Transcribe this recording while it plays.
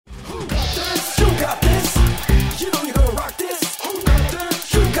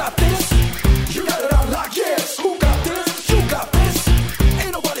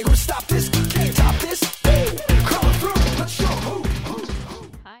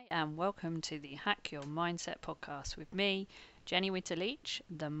and welcome to the Hack Your Mindset podcast with me, Jenny Winter-Leach,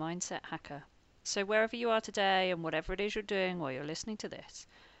 the Mindset Hacker. So wherever you are today and whatever it is you're doing while you're listening to this,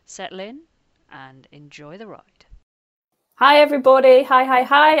 settle in and enjoy the ride. Hi everybody,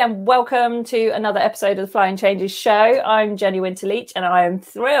 hi, and welcome to another episode of the Flying Changes show. I'm Jenny Winter-Leach and I am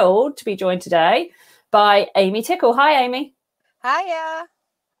thrilled to be joined today by Amy Tickle. Hi Amy. Hiya.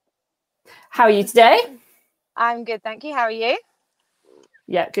 How are you today? I'm good, thank you. How are you?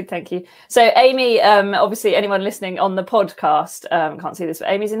 Yeah, good, thank you. So Amy, obviously anyone listening on the podcast can't see this, but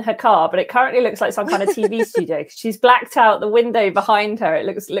Amy's in her car, but it currently looks like some kind of TV studio. She's blacked out the window behind her. It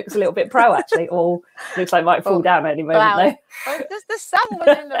looks a little bit pro actually, or looks like it might fall down any moment though. Oh, the sun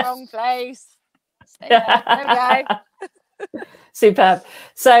was in the wrong place. There we go. Superb.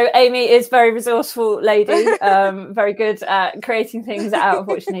 So Amy is a very resourceful lady, very good at creating things out of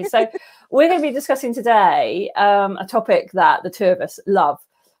what she needs. So we're going to be discussing today a topic that the two of us love,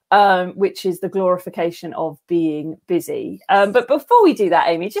 which is the glorification of being busy. But before we do that,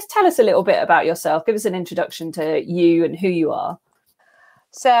 Amy, just tell us a little bit about yourself. Give us an introduction to you and who you are.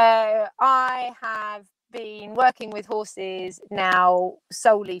 So I have been working with horses now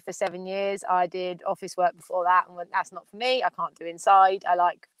solely for 7 years. I did office work before that, and that's not for me. I can't do inside. I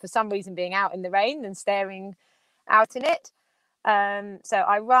like, for some reason, being out in the rain and staring out in it. So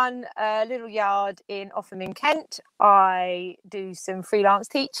I run a little yard in Offham in Kent. I do some freelance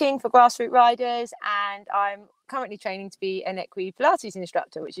teaching for grassroots riders, and I'm currently training to be an Equi Pilates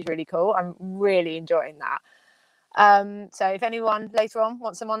instructor, which is really cool. I'm really enjoying that. So if anyone later on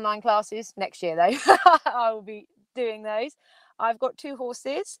wants some online classes, next year though, I will be doing those. I've got two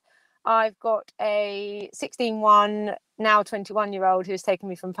horses. I've got a 16-1, now 21-year-old who has taken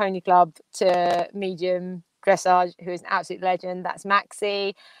me from pony club to medium dressage, who is an absolute legend. That's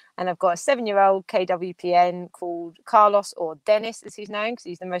Maxi. And I've got a 7-year-old KWPN called Carlos, or Dennis as he's known, because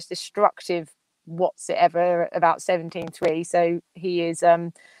he's the most destructive what's it ever, about 17.3. So he is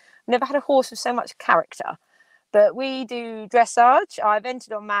never had a horse with so much character. But we do dressage. I've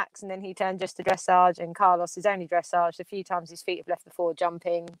entered on Max, and then he turned just to dressage, and Carlos is only dressage. A few times his feet have left the floor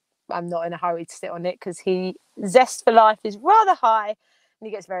jumping. I'm not in a hurry to sit on it because his zest for life is rather high and he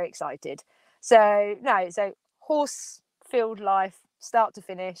gets very excited. So horse-filled life, start to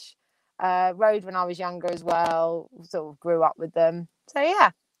finish. Rode when I was younger as well, sort of grew up with them. So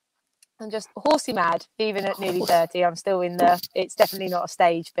yeah, I'm just horsey mad. Even at nearly 30, I'm still in it's definitely not a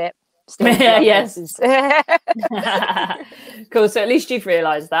stage bit. Yes. Cool. So at least you've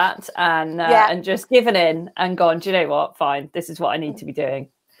realised that and just given in and gone, do you know what? Fine. This is what I need to be doing.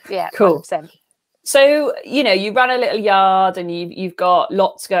 Yeah. Cool. 100%. So, you run a little yard and you've got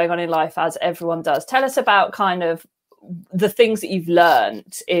lots going on in life, as everyone does. Tell us about kind of the things that you've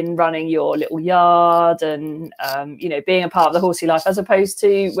learned in running your little yard and, being a part of the horsey life, as opposed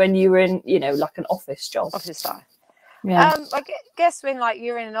to when you were in, like an office job. Office life. Yeah. I guess when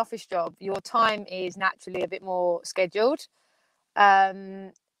you're in an office job, your time is naturally a bit more scheduled.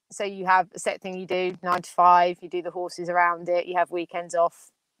 So you have a set thing you do 9 to 5. You do the horses around it. You have weekends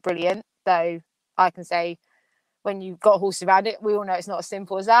off. Brilliant. Though I can say, when you've got horses around it, we all know it's not as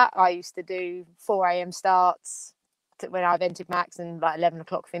simple as that. I used to do 4 a.m. starts when I've entered Max, and 11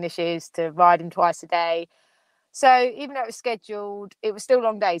 o'clock finishes, to ride him twice a day. So even though it was scheduled, it was still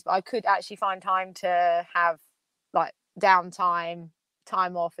long days, but I could actually find time to have downtime,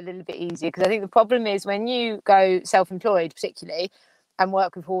 time off a little bit easier. Because I think the problem is when you go self-employed, particularly, and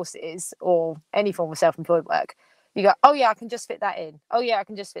work with horses or any form of self-employed work, you go, oh yeah, I can just fit that in. Oh yeah, I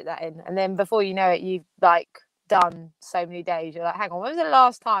can just fit that in. And then before you know it, you've done so many days. You're like, hang on, when was the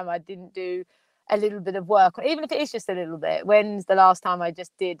last time I didn't do a little bit of work? Even if it is just a little bit, when's the last time I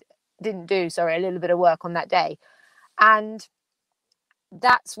just didn't do a little bit of work on that day? And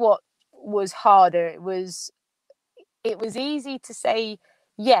that's what was harder. It was easy to say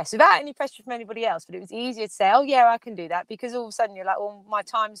yes without any pressure from anybody else, but it was easier to say, oh yeah, I can do that, because all of a sudden you're like, well, my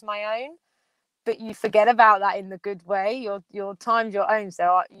time's my own. But you forget about that in the good way. Your time's your own,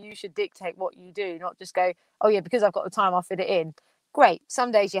 so you should dictate what you do, not just go, oh yeah, because I've got the time, I'll fit it in. Great.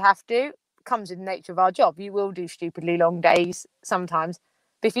 Some days you have to. It comes with the nature of our job. You will do stupidly long days sometimes.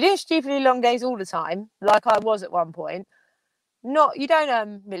 But if you're doing stupidly long days all the time, like I was at one point, you don't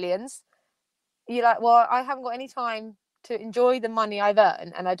earn millions. You're like, well, I haven't got any time to enjoy the money I've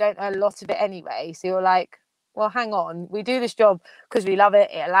earned, and I don't earn a lot of it anyway. So you're like, well, hang on. We do this job because we love it.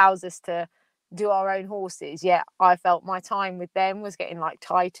 It allows us to do our own horses. Yet I felt my time with them was getting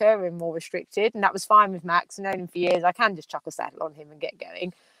tighter and more restricted, and that was fine with Max. I've known him for years. I can just chuck a saddle on him and get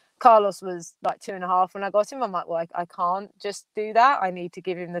going. Carlos was 2.5 when I got him. I'm like, well, I can't just do that. I need to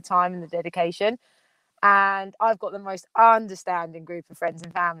give him the time and the dedication. And I've got the most understanding group of friends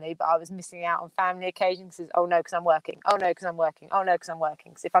and family, but I was missing out on family occasions because, oh no, because I'm working. Oh no, because I'm working. Oh no, because I'm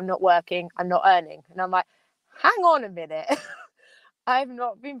working. Because if I'm not working, I'm not earning. And I'm like, hang on a minute. I've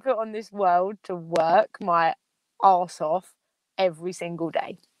not been put on this world to work my arse off every single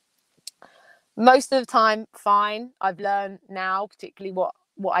day. Most of the time, fine. I've learned now, particularly what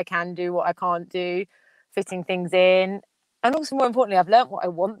I can do, what I can't do, fitting things in. And also, more importantly, I've learned what I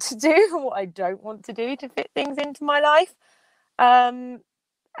want to do and what I don't want to do to fit things into my life. And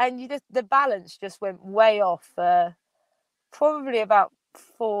the balance just went way off for probably about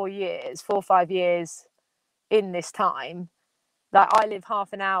 4 or 5 years in this time. Like, I live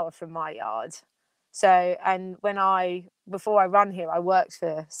half an hour from my yard. So, and before I run here, I worked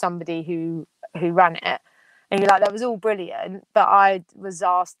for somebody who ran it. And you're like, that was all brilliant, but I was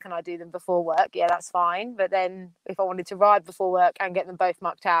asked, can I do them before work? Yeah, that's fine. But then if I wanted to ride before work and get them both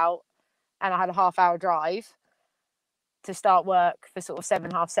mucked out, and I had a half-hour drive to start work for sort of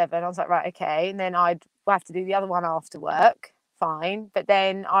 7, half 7, I was like, right, okay. And then I'd have to do the other one after work, fine. But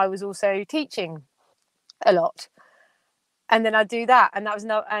then I was also teaching a lot. And then I'd do that. And that was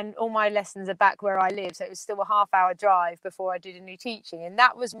and all my lessons are back where I live. So it was still a half-hour drive before I did any teaching. And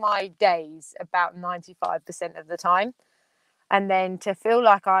that was my days about 95% of the time. And then to feel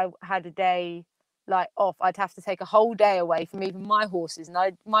like I had a day like off, I'd have to take a whole day away from even my horses.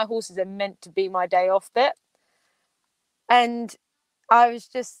 And my horses are meant to be my day off bit. And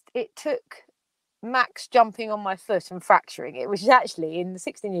it took Max jumping on my foot and fracturing it, which is actually, in the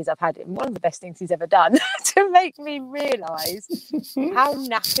 16 years I've had him, one of the best things he's ever done to make me realise how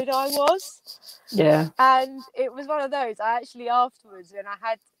knackered I was. Yeah. And it was one of those, I actually afterwards, when I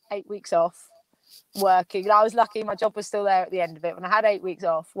had 8 weeks off working, I was lucky my job was still there at the end of it. When I had 8 weeks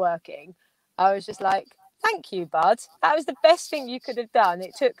off working, I was just like, thank you, bud. That was the best thing you could have done.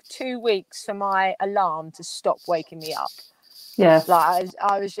 It took 2 weeks for my alarm to stop waking me up. Yeah. Like,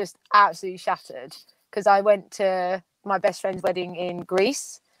 I was just absolutely shattered because I went to my best friend's wedding in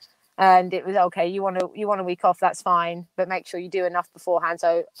Greece, and it was okay. You want a week off, that's fine, but make sure you do enough beforehand.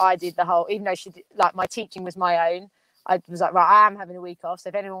 So I did the whole, even though like my teaching was my own, I was like, right, I am having a week off. So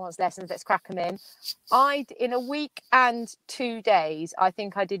if anyone wants lessons, let's crack them in. In a week and 2 days, I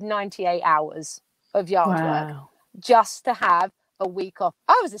think I did 98 hours of yard work just to have a week off.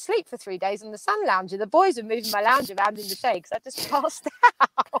 I was asleep for 3 days on the sun lounger. The boys were moving my lounge around in the shade because I just passed out.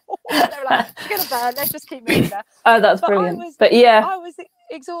 They were like, it's going to burn, let's just keep moving her. Oh, that's brilliant. I was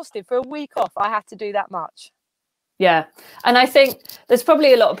exhausted. For a week off, I had to do that much. Yeah. And I think there's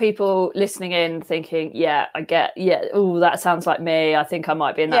probably a lot of people listening in thinking, oh, that sounds like me. I think I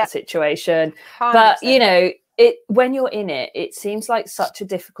might be in that situation. 100%. But, you know, when you're in it, it seems like such a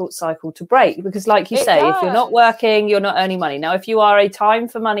difficult cycle to break because, like you say, if you're not working, you're not earning money. Now, if you are a time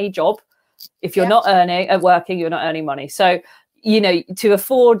for money job, if you're not working, you're not earning money. So, you know, to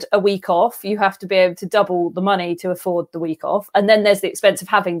afford a week off, you have to be able to double the money to afford the week off. And then there's the expense of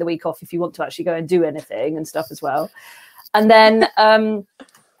having the week off if you want to actually go and do anything and stuff as well. And then,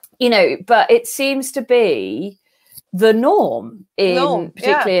 you know, but it seems to be the norm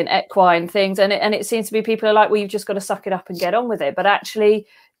particularly in equine things. And it seems to be people are like, well, you've just got to suck it up and get on with it. But actually,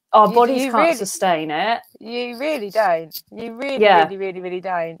 our bodies can't sustain it. You really don't. You really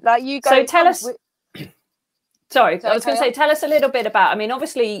don't. Like, you go. So tell us. Sorry, I was going to say, tell us a little bit about, I mean,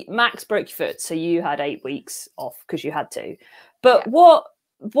 obviously Max broke your foot, so you had 8 weeks off because you had to. But what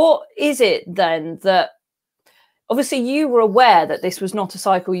is it then that, obviously you were aware that this was not a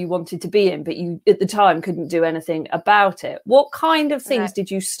cycle you wanted to be in, but you at the time couldn't do anything about it. What kind of things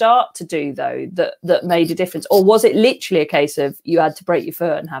did you start to do, though, that made a difference? Or was it literally a case of you had to break your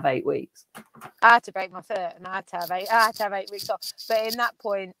foot and have 8 weeks? I had to break my foot and I had to have 8 weeks off. But in that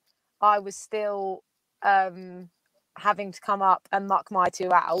point, I was still having to come up and muck my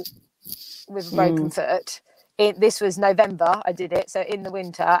 2 out with a broken foot. This was November I did it, so in the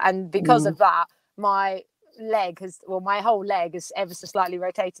winter, and because of that, my whole leg is ever so slightly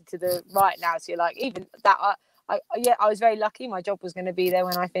rotated to the right now. So you're like, even that, I was very lucky. My job was going to be there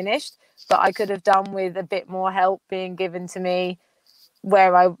when I finished, but I could have done with a bit more help being given to me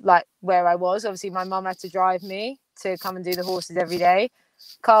where I was. Obviously, my mum had to drive me to come and do the horses every day.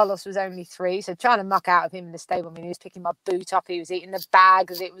 Carlos was only 3, so trying to muck out of him in the stable. I mean, he was picking my boot up, he was eating the bag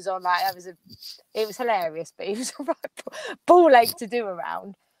because it was on, like, it was hilarious, but he was a right ball ache to do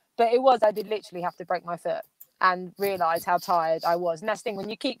around. But I did literally have to break my foot and realise how tired I was. And that's the thing, when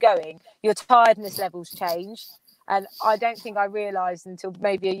you keep going, your tiredness levels change. And I don't think I realised until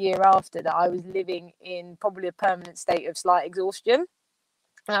maybe a year after that I was living in probably a permanent state of slight exhaustion.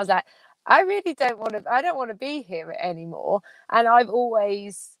 And I was like, I don't want to be here anymore. And I've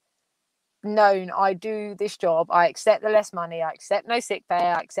always known I do this job, I accept the less money, I accept no sick pay,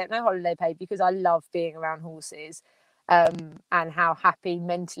 I accept no holiday pay because I love being around horses, and how happy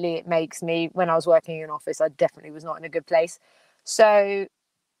mentally it makes me. When I was working in an office, I definitely was not in a good place. So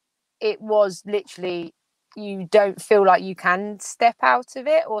it was literally, you don't feel like you can step out of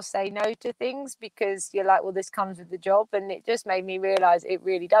it or say no to things because you're like, well, this comes with the job. And it just made me realize it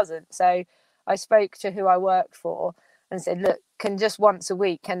really doesn't. So I spoke to who I worked for and said, look, can just once a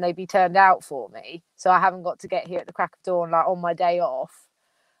week, can they be turned out for me? So I haven't got to get here at the crack of dawn, like on my day off,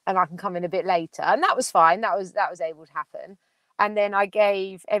 and I can come in a bit later. And that was fine. That was able to happen. And then I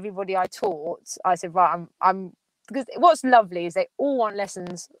gave everybody I taught, I said, right, I'm because what's lovely is they all want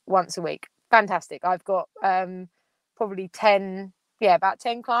lessons once a week. Fantastic. I've got probably about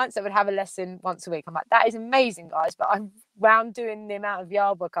 10 clients that would have a lesson once a week. I'm like, that is amazing, guys. But I'm round doing the amount of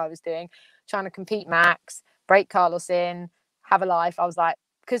yard work I was doing, trying to compete Max, break Carlos in, have a life. I was like,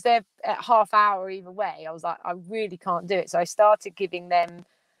 because they're at half hour either way, I was like, I really can't do it. So I started giving them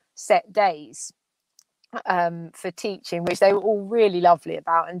set days for teaching, which they were all really lovely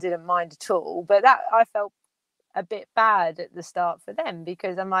about and didn't mind at all. But that I felt a bit bad at the start for them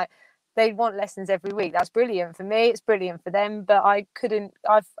because I'm like, they want lessons every week. That's brilliant for me. It's brilliant for them, but I couldn't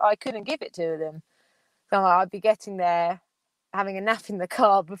give it to them. So I'm like, I'd be getting there, having a nap in the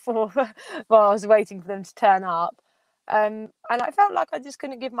car before while I was waiting for them to turn up. And I felt like I just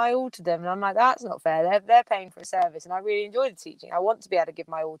couldn't give my all to them. And I'm like, that's not fair. They're paying for a service, and I really enjoy the teaching. I want to be able to give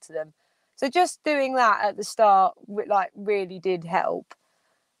my all to them. So just doing that at the start, like, really did help.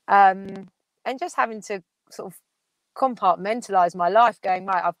 And just having to sort of compartmentalize my life, going,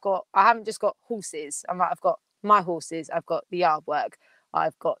 right, I haven't just got horses. I'm like, I've got my horses, I've got the yard work,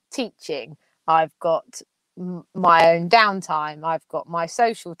 I've got teaching, I've got my own downtime, I've got my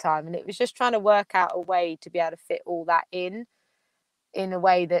social time. And it was just trying to work out a way to be able to fit all that in a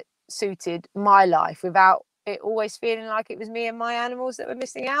way that suited my life without it always feeling like it was me and my animals that were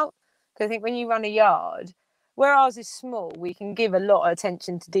missing out. Because I think when you run a yard, where ours is small, we can give a lot of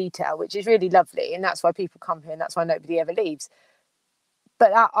attention to detail, which is really lovely. And that's why people come here, and that's why nobody ever leaves.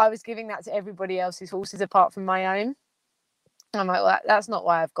 But I was giving that to everybody else's horses apart from my own. I'm like, well, that's not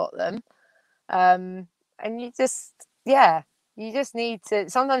why I've got them. And you just need to,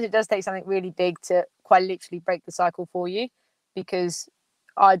 sometimes it does take something really big to quite literally break the cycle for you, because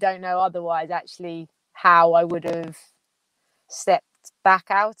I don't know otherwise actually how I would have stepped back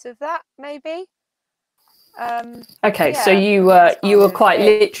out of that, maybe. So you were quite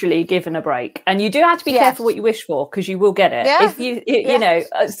literally given a break, and you do have to be careful what you wish for, because you will get it. If you know,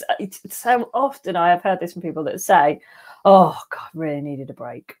 so often I have heard this from people that say, oh God, really needed a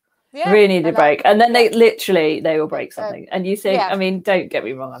break. Really needed a break, and then they will break something, and you think, I mean, don't get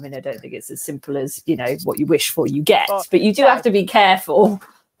me wrong, I mean, I don't think it's as simple as, you know, what you wish for you get, but you do have to be careful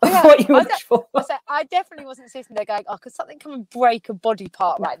of what you wish for. I definitely wasn't sitting there going, oh, could something come and break a body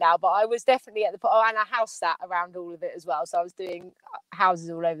part right now? But I was definitely at the point, and I house sat around all of it as well, so I was doing houses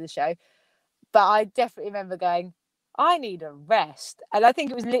all over the show. But I definitely remember going, I need a rest. And I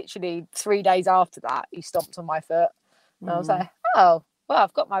think it was literally 3 days after that he stomped on my foot, and I was like, oh, well,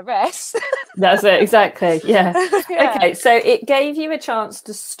 I've got my rest. That's it, exactly. Yeah. Okay, so it gave you a chance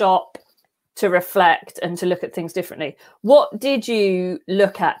to stop, to reflect, and to look at things differently. What did you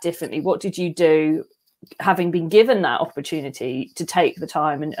look at differently? What did you do, having been given that opportunity to take the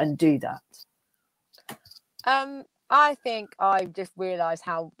time and do that? I think I just realised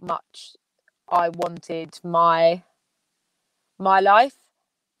how much I wanted my life.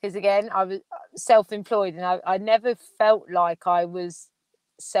 Because again, I was self-employed, and I never felt like I was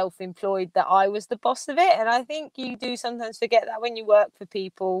self-employed, that I was the boss of it. And I think you do sometimes forget that when you work for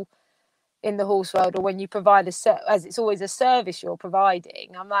people in the horse world, or when you provide as it's always a service you're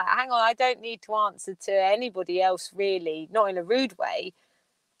providing. I'm like, hang on, I don't need to answer to anybody else, really, not in a rude way.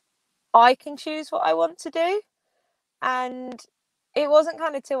 I can choose what I want to do. And it wasn't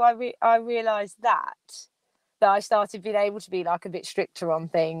kind of till I realised that I started being able to be like a bit stricter on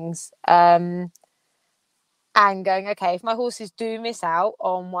things, and going, okay, if my horses do miss out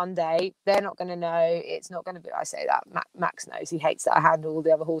on one day, they're not going to know. It's not going to be, I say that, Max knows, he hates that I handle all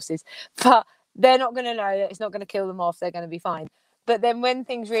the other horses, but they're not going to know that it's not going to kill them off. They're going to be fine. But then when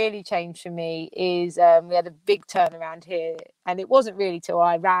things really changed for me is we had a big turnaround here, and it wasn't really till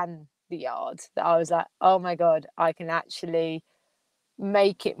I ran the yard that I was like, oh my God, I can actually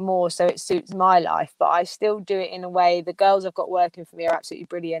make it more so it suits my life, but I still do it in a way. The girls I've got working for me are absolutely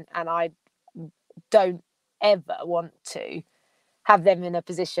brilliant, and I don't ever want to have them in a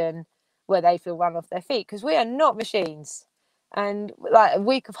position where they feel run off their feet, because we are not machines. And like a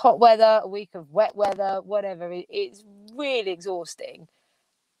week of hot weather, a week of wet weather, whatever, it's really exhausting.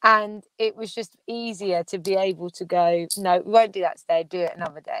 And it was just easier to be able to go, no, we won't do that today, do it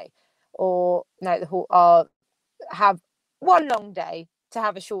another day. Or no, have one long day to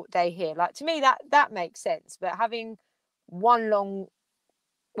have a short day here. Like, to me, that makes sense. But having two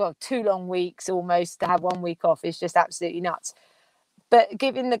long weeks almost to have 1 week off is just absolutely nuts. But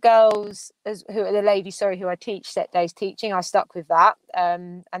giving the girls, who I teach set days teaching, I stuck with that.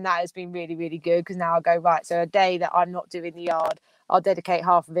 And that has been really, really good, because now I go, right, so a day that I'm not doing the yard, I'll dedicate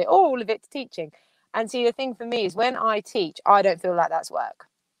half of it or all of it to teaching. And see, the thing for me is, when I teach, I don't feel like that's work.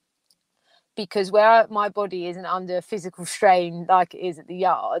 Because where my body isn't under physical strain like it is at the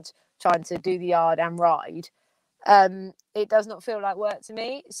yard, trying to do the yard and ride, it does not feel like work to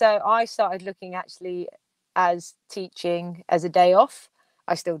me. So I started looking actually as teaching as a day off.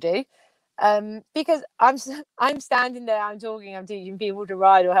 I still do, because I'm standing there, I'm talking, I'm teaching people to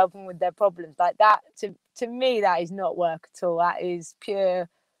ride or helping with their problems. Like that, to me, that is not work at all. That is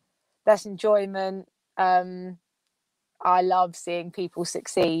that's enjoyment. I love seeing people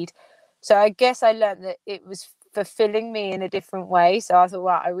succeed. So I guess I learned that it was fulfilling me in a different way. So I thought,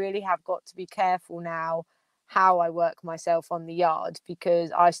 well, I really have got to be careful now how I work myself on the yard,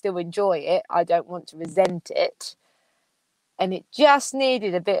 because I still enjoy it. I don't want to resent it. And it just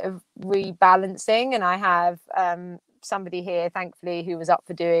needed a bit of rebalancing. And I have somebody here, thankfully, who was up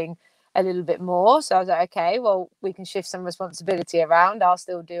for doing a little bit more. So I was like, okay, well, we can shift some responsibility around. I'll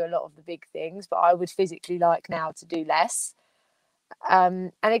still do a lot of the big things, but I would physically like now to do less.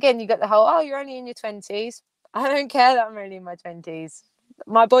 And again, you got the whole, oh, you're only in your 20s. I don't care that I'm only in my 20s.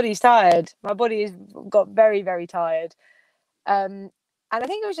 My body's tired. My body has got very, very tired. And I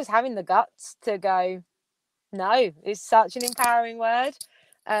think it was just having the guts to go, no, it's such an empowering word.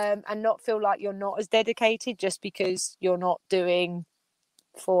 And not feel like you're not as dedicated just because you're not doing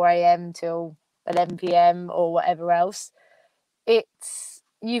 4 a.m. till 11 p.m. or whatever else.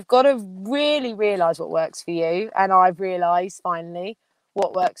 You've got to really realise what works for you. And I've realised finally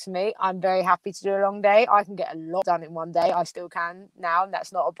what works for me. I'm very happy to do a long day. I can get a lot done in one day. I still can now, and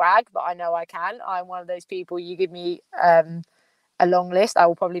that's not a brag, but I know I can. I'm one of those people, you give me a long list, I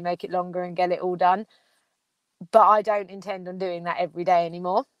will probably make it longer and get it all done. But I don't intend on doing that every day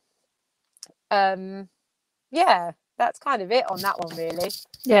anymore. Yeah, that's kind of it on that one, really.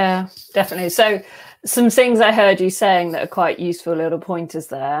 Yeah, definitely. So some things I heard you saying that are quite useful little pointers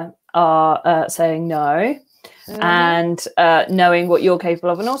there are saying no, and knowing what you're capable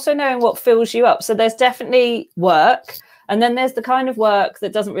of, and also knowing what fills you up. So there's definitely work, and then there's the kind of work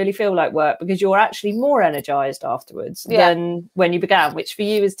that doesn't really feel like work because you're actually more energized afterwards than when you began, which for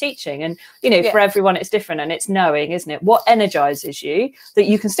you is teaching. And, for everyone it's different, and it's knowing, isn't it? What energizes you that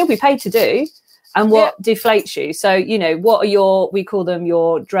you can still be paid to do, and what deflates you. So, what are we call them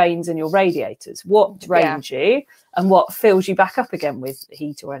your drains and your radiators. What drains you and what fills you back up again with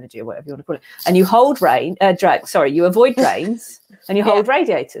heat or energy or whatever you want to call it. And you hold you avoid drains and you hold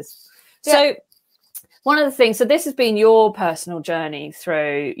radiators. Yeah. So one of the things, so this has been your personal journey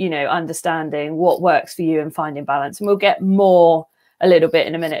through, understanding what works for you and finding balance. And we'll get more a little bit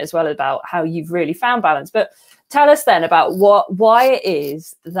in a minute as well about how you've really found balance. But tell us then about why it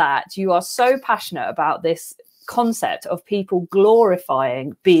is that you are so passionate about this concept of people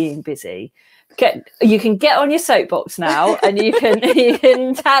glorifying being busy. You can get on your soapbox now and you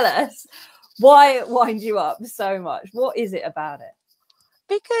can tell us why it winds you up so much. What is it about it?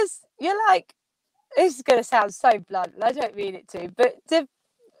 Because you're like, this is going to sound so blunt, I don't mean it to, but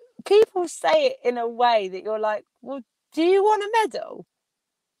people say it in a way that you're like, well, do you want a medal?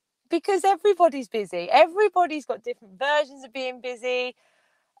 Because everybody's busy. Everybody's got different versions of being busy.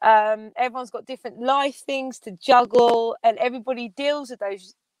 Everyone's got different life things to juggle, and everybody deals with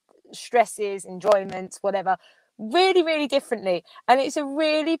those stresses, enjoyments, whatever, really, really differently. And it's a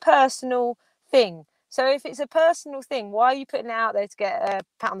really personal thing. So if it's a personal thing, why are you putting it out there to get a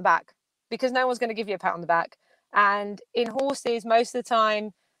pat on the back? Because no one's going to give you a pat on the back. And in horses, most of the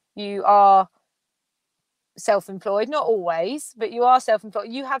time, you are self-employed, not always, but you are self-employed.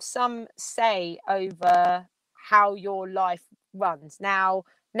 You have some say over how your life runs. Now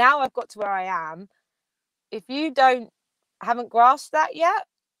I've got to where I am. If you haven't grasped that yet,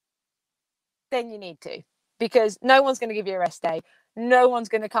 then you need to, because no one's going to give you a rest day. No one's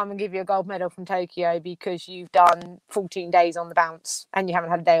going to come and give you a gold medal from Tokyo because you've done 14 days on the bounce and you haven't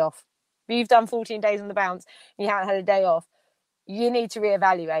had a day off. If you've done 14 days on the bounce and you haven't had a day off, you need to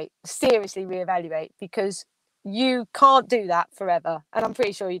reevaluate, seriously reevaluate, because you can't do that forever. And I'm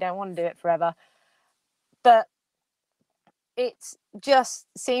pretty sure you don't want to do it forever. But it just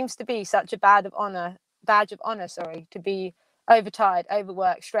seems to be such a badge of honor, to be overtired,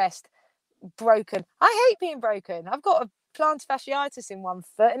 overworked, stressed, broken. I hate being broken. I've got plantar fasciitis in one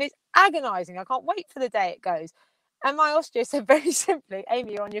foot, and it's agonizing. I can't wait for the day it goes. And my osteo said very simply,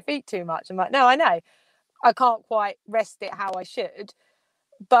 Amy, you're on your feet too much. I'm like, no, I know. I can't quite rest it how I should.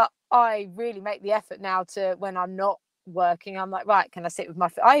 But I really make the effort now to, when I'm not working, I'm like, right, can I sit with my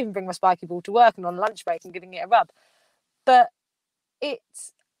foot? I even bring my spiky ball to work, and on lunch break I'm giving it a rub. But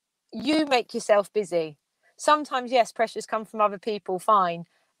it's, you make yourself busy. Sometimes, yes, pressures come from other people, fine.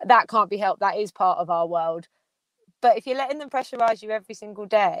 That can't be helped. That is part of our world. But if you're letting them pressurize you every single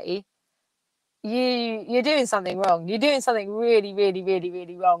day, you're doing something wrong. You're doing something really, really, really,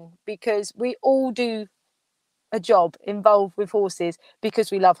 really wrong, because we all do a job involved with horses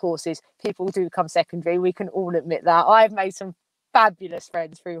because we love horses. People do come secondary. We can all admit that. I've made some fabulous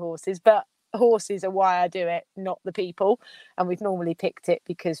friends through horses, but horses are why I do it, not the people. And we've normally picked it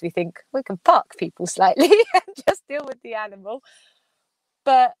because we think we can fuck people slightly and just deal with the animal.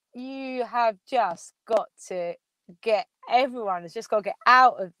 But you have just got to everyone has just got to get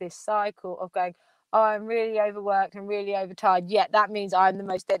out of this cycle of going, oh, I'm really overworked, I'm really overtired, yet that means I'm the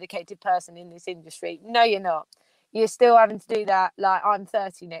most dedicated person in this industry. No, you're not. You're still having to do that. Like, I'm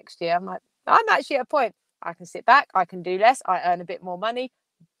 30 next year. I'm like, I'm actually at a point I can sit back, I can do less, I earn a bit more money.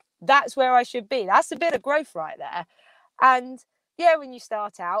 That's where I should be. That's a bit of growth right there. And yeah, when you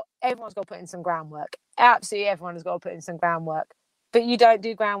start out, everyone's got to put in some groundwork. Absolutely everyone has got to put in some groundwork. But you don't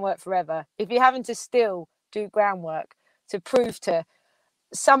do groundwork forever. If you're having to still do groundwork to prove to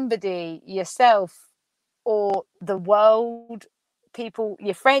somebody, yourself, or the world, people,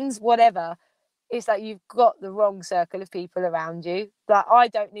 your friends, whatever, it's like you've got the wrong circle of people around you. Like, I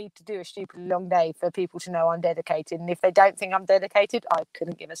don't need to do a stupidly long day for people to know I'm dedicated. And if they don't think I'm dedicated, I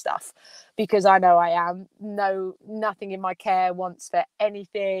couldn't give a stuff, because I know I am. No, nothing in my care wants for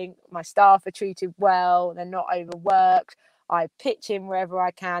anything. My staff are treated well. They're not overworked. I pitch in wherever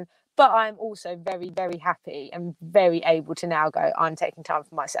I can. But I'm also very, very happy and very able to now go, I'm taking time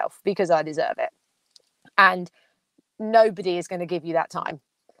for myself because I deserve it. And nobody is going to give you that time.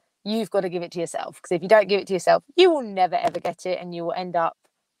 You've got to give it to yourself, because if you don't give it to yourself, you will never, ever get it, and you will end up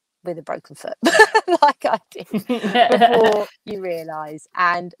with a broken foot like I did before you realise.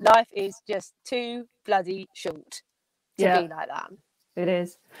 And life is just too bloody short to be like that. It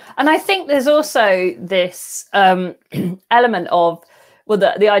is. And I think there's also this element of, well,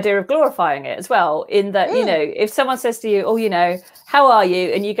 the idea of glorifying it as well, in that, you know, if someone says to you, oh, you know, how are you?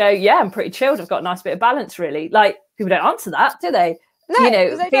 And you go, yeah, I'm pretty chilled. I've got a nice bit of balance, really. Like, people don't answer that, do they? No, you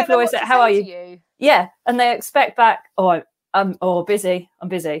know, people always say, how are you? Yeah. And they expect back, oh, I'm busy. I'm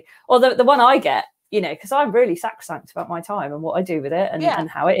busy. Or the one I get, you know, because I'm really sacrosanct about my time and what I do with it and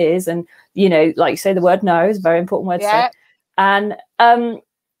how it is. And, you know, like you say, the word no is a very important word to say. And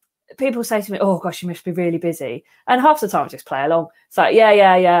people say to me, oh, gosh, you must be really busy. And half the time I just play along. It's like, yeah,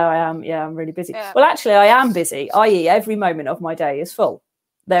 I am. Yeah, I'm really busy. Yeah. Well, actually, I am busy, i.e. every moment of my day is full.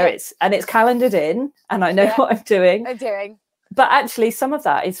 There it's, and it's calendared in, and I know what I'm doing. But actually, some of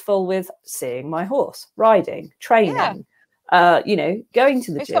that is full with seeing my horse, riding, training, you know, going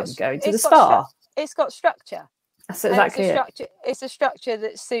to the gym, going to the spa. It's got structure. That's exactly it. It's a structure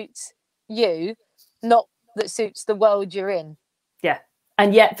that suits you, not that suits the world you're in. Yeah.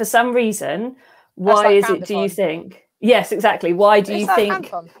 And yet, for some reason, why is it, do you think? Yes, exactly. Why do you think?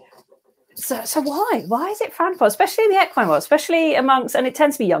 So why? Why is it frowned upon, especially in the equine world, especially amongst, and it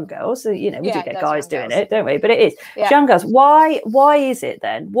tends to be young girls. So, you know, we do get guys doing it, don't we? But it is young girls. Why is it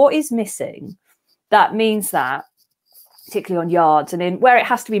then? What is missing that means that, particularly on yards and in where it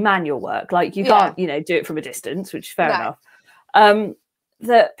has to be manual work, like you can't, you know, do it from a distance, which is fair enough.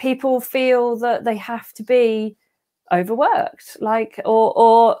 That people feel that they have to be overworked, like,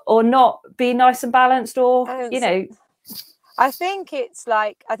 or not be nice and balanced, or you know. I think it's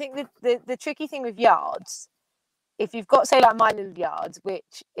like, I think the tricky thing with yards, if you've got, say, like my little yard,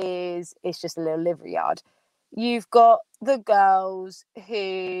 which is, it's just a little livery yard, you've got the girls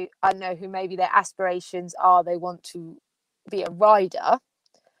who, I know, who maybe their aspirations are they want to be a rider.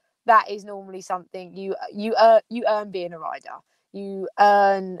 That is normally something you earn being a rider. You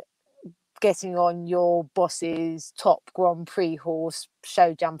earn getting on your boss's top Grand Prix horse,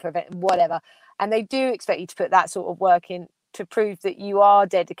 show jumper event, whatever. And they do expect you to put that sort of work in to prove that you are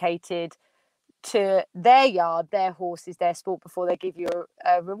dedicated to their yard, their horses, their sport, before they give you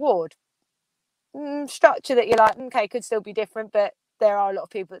a reward. Structure that you're like, okay, could still be different, but there are a lot of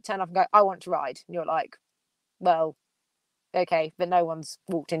people that turn up and go, I want to ride. And you're like, well, okay, but no one's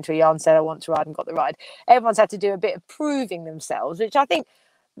walked into a yard and said, I want to ride, and got the ride. Everyone's had to do a bit of proving themselves, which I think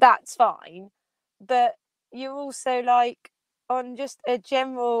that's fine. But you're also like, on just a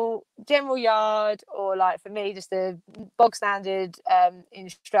general yard, or like for me, just a bog standard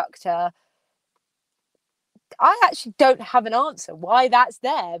instructor, I actually don't have an answer why that's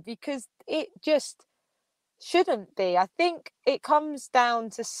there, because it just shouldn't be. I think it comes down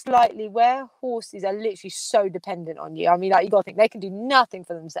to slightly where horses are literally so dependent on you. I mean, like, you got to think they can do nothing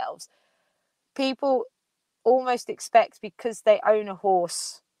for themselves. People almost expect, because they own a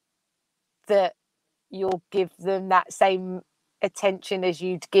horse, that you'll give them that same attention as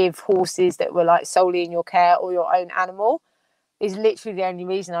you'd give horses that were like solely in your care or your own animal. Is literally the only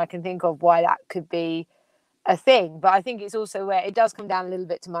reason I can think of why that could be a thing. But I think it's also where it does come down a little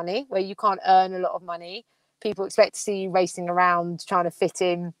bit to money, where you can't earn a lot of money. People expect to see you racing around trying to fit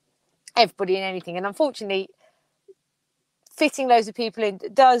in everybody in anything, and unfortunately fitting loads of people in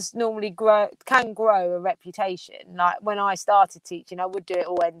does normally can grow a reputation. Like when I started teaching, I would do it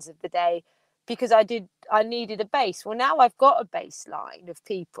all ends of the day, because I needed a base. Well, now I've got a baseline of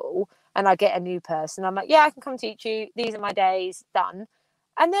people, and I get a new person, I'm like, yeah, I can come teach you, these are my days, done.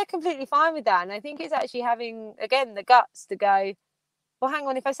 And they're completely fine with that. And I think it's actually having, again, the guts to go, well, hang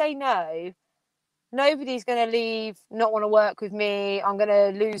on, if I say no, nobody's going to leave, not want to work with me, I'm going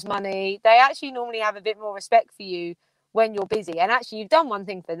to lose money. They actually normally have a bit more respect for you when you're busy. And actually, you've done one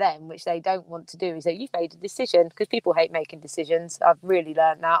thing for them, which they don't want to do, is that you've made a decision, because people hate making decisions. I've really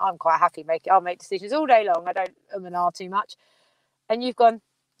learned that. I'm quite happy I'll make decisions all day long. I don't and ah too much. And you've gone,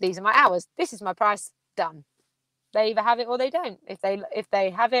 these are my hours, this is my price, done. They either have it or they don't. If they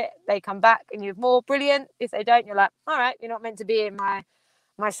have it, they come back and you have more, brilliant. If they don't, you're like, all right, you're not meant to be in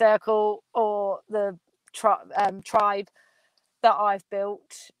my circle or the tribe that I've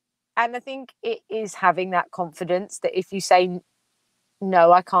built. And I think it is having that confidence that if you say,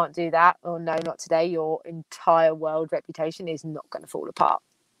 no, I can't do that, or no, not today, your entire world reputation is not going to fall apart.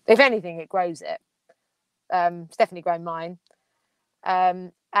 If anything, it grows it. It's definitely grown mine.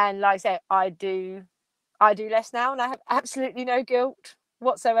 And like I say, I do less now, and I have absolutely no guilt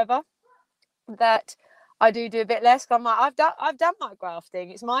whatsoever that I do a bit less. I'm like, I've done my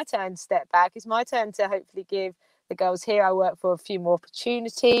grafting. It's my turn to step back. It's my turn to hopefully give the girls here I work for a few more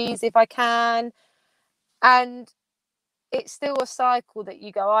opportunities if I can. And it's still a cycle that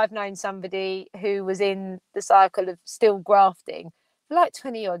you go, I've known somebody who was in the cycle of still grafting for like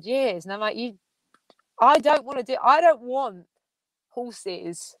 20 odd years. And I'm like, I don't want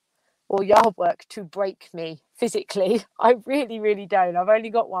horses or yard work to break me physically. I really, really don't. I've only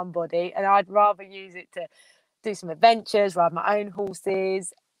got one body, and I'd rather use it to do some adventures, ride my own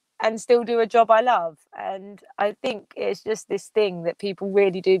horses, and still do a job I love. And I think it's just this thing that people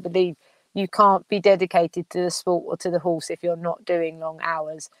really do believe you can't be dedicated to the sport or to the horse if you're not doing long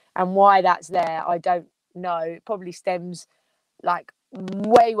hours. And why that's there, I don't know. It probably stems like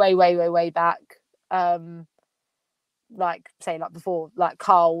way back. Like say, like before, like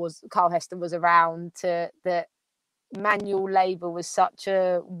Carl Heston was around, to that manual labor was such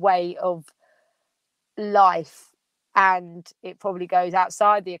a way of life. And it probably goes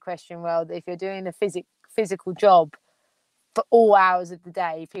outside the equestrian world. If you're doing a physical job for all hours of the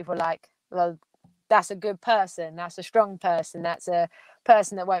day, people are like, well, that's a good person, that's a strong person, that's a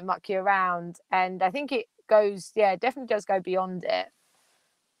person that won't muck you around. And I think it goes, yeah, it definitely does go beyond it.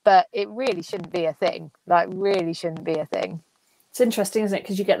 But it really shouldn't be a thing. Like, really shouldn't be a thing. It's interesting, isn't it?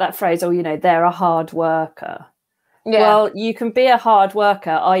 Because you get that phrase, oh, they're a hard worker. Yeah. Well, you can be a hard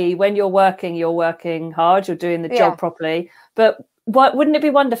worker, i.e. when you're working hard, you're doing the job properly. But wouldn't it be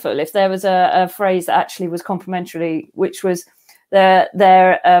wonderful if there was a phrase that actually was complimentary, which was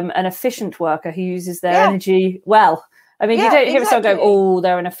they're an efficient worker who uses their energy well? I mean, you don't hear someone go, oh,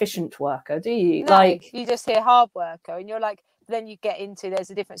 they're an efficient worker, do you? No, like, you just hear hard worker, and you're like, then you get into, there's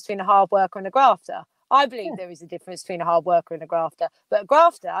a difference between a hard worker and a grafter. I believe there is a difference between a hard worker and a grafter. But a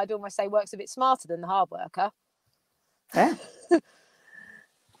grafter, I'd almost say, works a bit smarter than the hard worker. Yeah.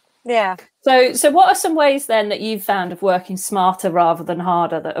 Yeah. So what are some ways then that you've found of working smarter rather than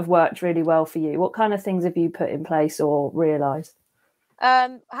harder that have worked really well for you? What kind of things have you put in place or realised?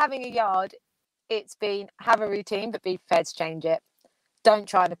 Having a yard, it's been have a routine, but be prepared to change it. Don't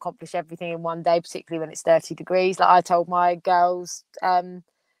try and accomplish everything in one day, particularly when it's 30 degrees. Like I told my girls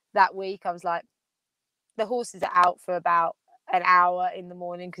that week, I was like, the horses are out for about an hour in the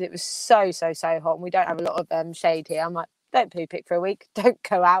morning because it was so hot, and we don't have a lot of shade here. I'm like, don't poo pick for a week. Don't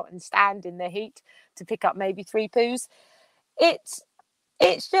go out and stand in the heat to pick up maybe 3 poos. It's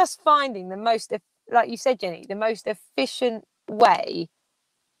just finding the most, like you said, Jenny, the most efficient way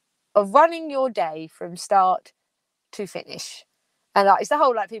of running your day from start to finish. And like, it's the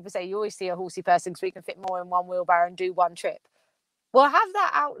whole, like people say, you always see a horsey person because we can fit more in one wheelbarrow and do one trip. Well, have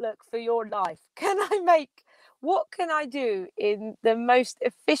that outlook for your life. What can I do in the most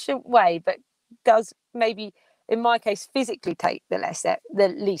efficient way, but does maybe, in my case, physically take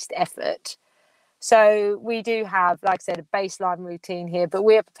the least effort? So we do have, like I said, a baseline routine here, but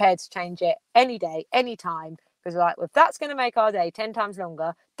we are prepared to change it any day, any time. Because we're like, well, if that's going to make our day 10 times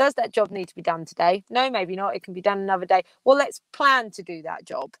longer, does that job need to be done today? No, maybe not. It can be done another day. Well, let's plan to do that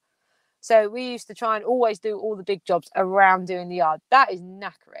job. So we used to try and always do all the big jobs around doing the yard. That is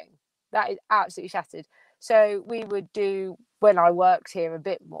knackering. That is absolutely shattered. So we would do, when I worked here a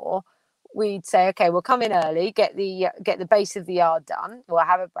bit more, we'd say, okay, we'll come in early, get the base of the yard done. We'll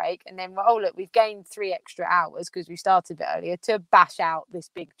have a break, and then, oh look, we've gained 3 extra hours because we started a bit earlier to bash out this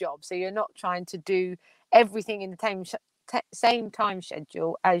big job. So you're not trying to do everything in the same time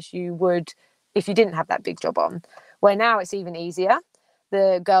schedule as you would if you didn't have that big job on. Where now it's even easier.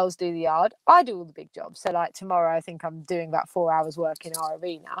 The girls do the yard. I do all the big jobs. So like tomorrow, I think I'm doing about 4 hours work in our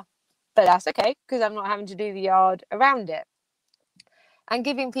arena, but that's okay because I'm not having to do the yard around it. And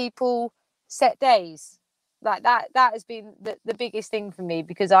giving people set days like that has been the biggest thing for me,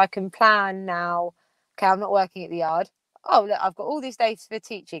 because I can plan now. Okay, I'm not working at the yard. Oh, look, I've got all these days for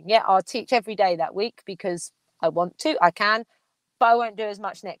teaching. Yeah, I'll teach every day that week because I want to, I can, but I won't do as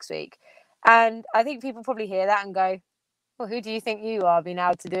much next week. And I think people probably hear that and go, well, who do you think you are being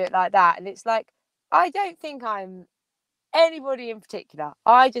able to do it like that? And it's like, I don't think I'm anybody in particular.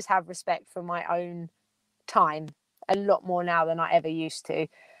 I just have respect for my own time a lot more now than I ever used to.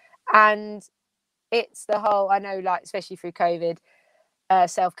 And it's the whole, I know, like, especially through COVID,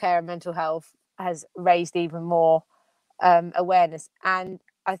 self-care and mental health has raised even more awareness. And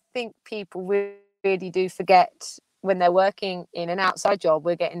I think people really do forget when they're working in an outside job,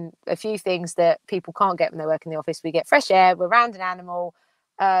 we're getting a few things that people can't get when they work in the office. We get fresh air, we're around an animal,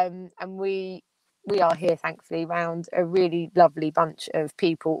 and we are here, thankfully, around a really lovely bunch of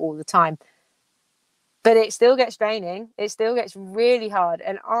people all the time. But it still gets draining. It still gets really hard.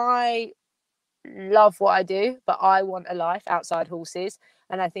 And I love what I do, but I want a life outside horses.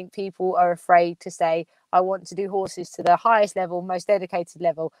 And I think people are afraid to say, I want to do horses to the highest level, most dedicated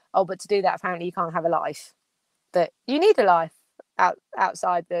level. Oh, but to do that, apparently you can't have a life. But you need a life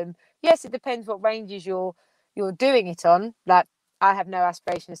outside them. Yes, it depends what ranges you're doing it on. Like, I have no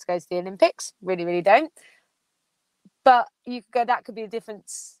aspirations to go to the Olympics. Really, really don't. But you could go, that could be a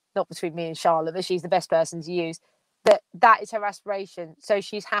difference, not between me and Charlotte, but she's the best person to use. That is her aspiration. So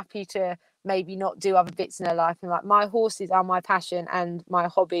she's happy to maybe not do other bits in her life. And like, my horses are my passion and my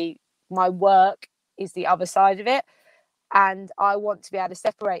hobby. My work is the other side of it. And I want to be able to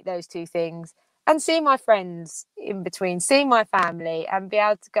separate those two things and see my friends in between, see my family, and be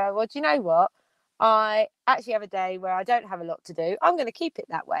able to go, well, do you know what? I actually have a day where I don't have a lot to do. I'm going to keep it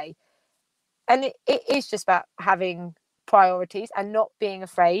that way. And it is just about having priorities and not being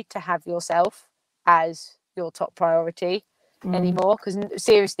afraid to have yourself as your top priority anymore. Because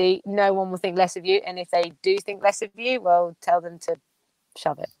seriously, no one will think less of you. And if they do think less of you, well, tell them to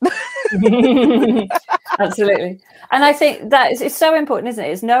shove it. Absolutely. And I think that it's so important, isn't it?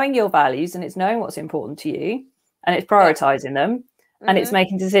 It's knowing your values, and it's knowing what's important to you, and it's prioritizing them, and it's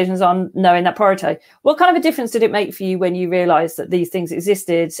making decisions on knowing that priority. What kind of a difference did it make for you when you realized that these things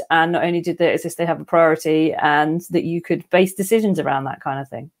existed, and not only did they exist, they have a priority, and that you could base decisions around that kind of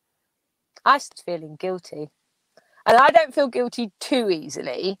thing? I started feeling guilty, and I don't feel guilty too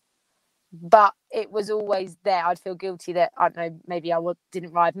easily, but it was always there. I'd feel guilty that, I don't know, maybe I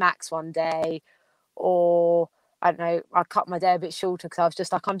didn't ride Max one day, or I don't know, I cut my day a bit shorter because I was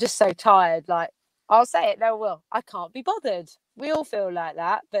just like, I'm just so tired. Like, I'll say it, no, well, I can't be bothered. We all feel like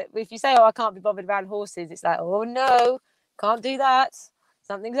that. But if you say, oh, I can't be bothered around horses, it's like, oh no, can't do that.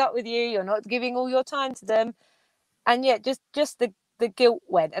 Something's up with you. You're not giving all your time to them. And yet just the guilt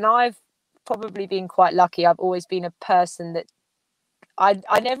went. And I've probably been quite lucky. I've always been a person that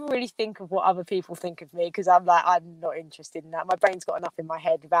I never really think of what other people think of me, because I'm like, I'm not interested in that. My brain's got enough in my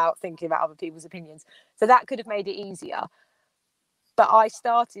head about thinking about other people's opinions. So that could have made it easier. But I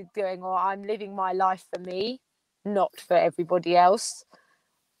started going, well, I'm living my life for me, not for everybody else,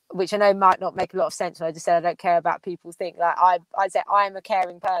 which I know might not make a lot of sense when I just said I don't care about people think. Like, I say I am a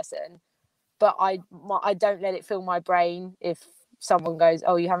caring person, but I don't let it fill my brain if someone goes,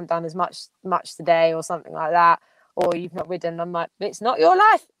 oh, you haven't done as much today or something like that, or you've not ridden. I'm like, it's not your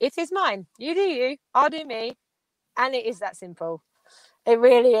life, it is mine. You do you, I'll do me. And it is that simple. It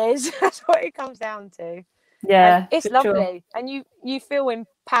really is. That's what it comes down to. Yeah, and it's lovely. Sure. And you feel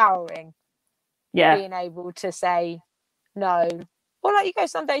empowering, being able to say no. Well, like, you go,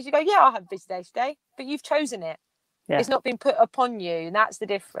 some days you go, yeah, I'll have a busy day today, but you've chosen it. It's not been put upon you, and that's the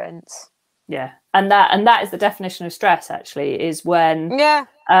difference. Yeah, and that is the definition of stress, actually, is when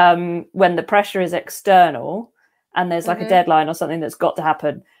the pressure is external and there's like a deadline or something that's got to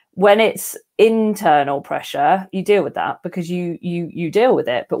happen, When it's internal pressure, you deal with that because you deal with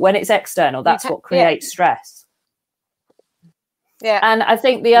it. But when it's external, that's what creates stress. Yeah. And I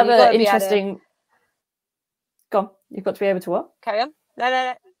think the other interesting... Go on. You've got to be able to what? Carry on.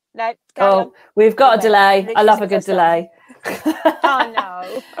 No. Carry on. We've got a delay. I love a good delay. Oh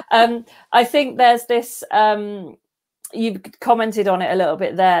no. I think there's this... you've commented on it a little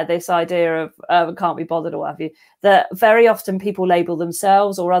bit there, this idea of can't be bothered or what have you, that very often people label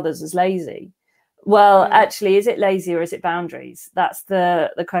themselves or others as lazy. Well, actually, is it lazy or is it boundaries? That's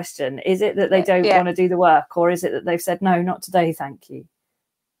the question. Is it that they don't want to do the work, or is it that they've said, no, not today, thank you?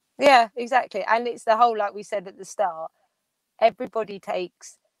 Yeah, exactly. And it's the whole, like we said at the start, everybody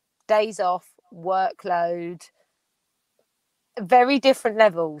takes days off, workload, very different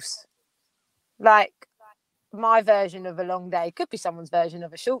levels. Like, my version of a long day could be someone's version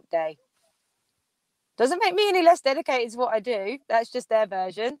of a short day. Doesn't make me any less dedicated to what I do. That's just their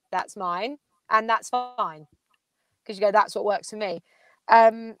version. That's mine. And that's fine. Because you go, that's what works for me.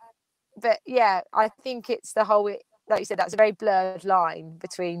 But yeah, I think it's the whole, like you said, that's a very blurred line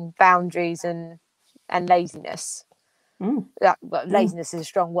between boundaries and laziness. Laziness is a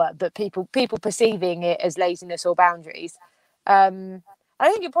strong word, but people perceiving it as laziness or boundaries. I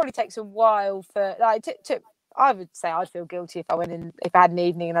think it probably takes a while for, like, I would say I'd feel guilty if I had an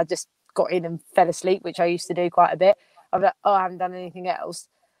evening and I just got in and fell asleep, which I used to do quite a bit. I'm like, I haven't done anything else.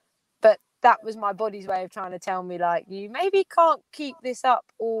 But that was my body's way of trying to tell me, like, you maybe can't keep this up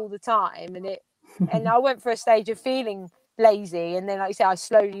all the time. And I went for a stage of feeling lazy. And then, like you say, I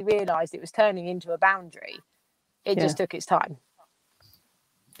slowly realised it was turning into a boundary. It just took its time.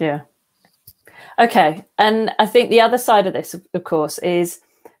 Yeah. Okay. And I think the other side of this, of course, is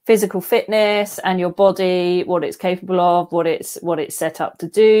physical fitness and your body, what it's capable of, what it's set up to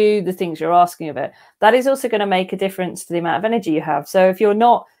do, the things you're asking of it. That is also going to make a difference to the amount of energy you have. So if you're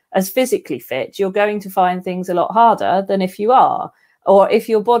not as physically fit, you're going to find things a lot harder than if you are, or if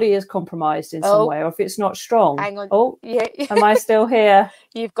your body is compromised in some way, or if it's not strong. Hang on. Am I still here?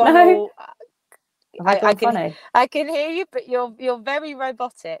 You've got no. I can hear you, but you're very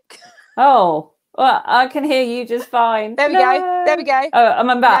robotic. Oh, well, I can hear you just fine. There we go. Oh,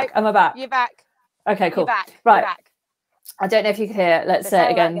 I'm back. I'm back. You're back. Okay, cool. You're back. Right. You're back. I don't know if you can hear it. Let's say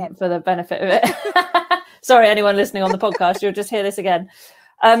it again for the benefit of it. Sorry, anyone listening on the podcast, you'll just hear this again.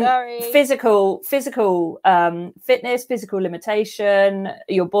 Sorry. Physical fitness, physical limitation,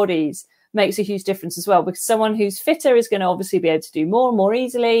 your bodies makes a huge difference as well, because someone who's fitter is going to obviously be able to do more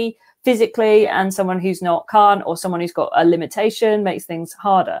easily physically, and someone who's not can't, or someone who's got a limitation makes things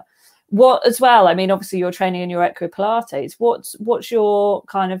harder. What as well, I mean, obviously you're training in your Equine Pilates. What's your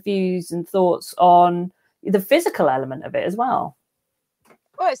kind of views and thoughts on the physical element of it as well?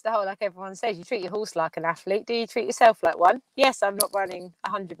 Well, it's the whole, like everyone says, you treat your horse like an athlete. Do you treat yourself like one? Yes, I'm not running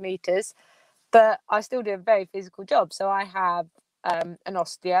 100 meters, but I still do a very physical job. So I have an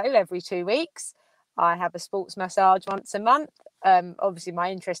osteo every 2 weeks. I have a sports massage once a month. Obviously my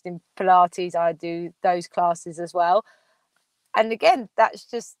interest in Pilates, I do those classes as well. And again, that's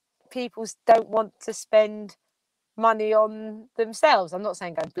just, people don't want to spend money on themselves. I'm not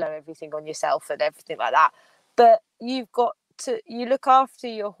saying go blow everything on yourself and everything like that, but you look after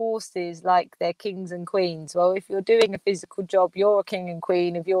your horses like they're kings and queens. Well, if you're doing a physical job, you're a king and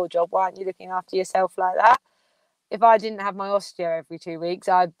queen of your job. Why aren't you looking after yourself like that? If I didn't have my osteo every 2 weeks,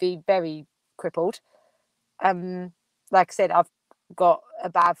 I'd be very crippled. Like I said, I've got a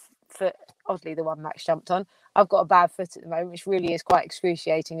bad foot, oddly the one Max jumped on. I've got a bad foot at the moment, which really is quite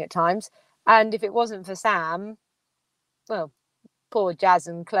excruciating at times. And if it wasn't for Sam, well, poor Jazz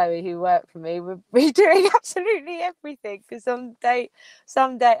and Chloe who work for me would be doing absolutely everything. Because some day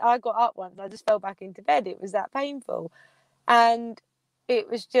I got up once, I just fell back into bed. It was that painful. And it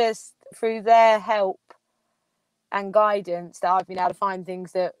was just through their help and guidance that I've been able to find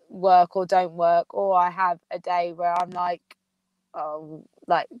things that work or don't work. Or I have a day where I'm like, oh,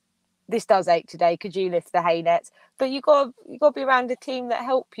 like, this does ache today, could you lift the hay nets? But you got to be around a team that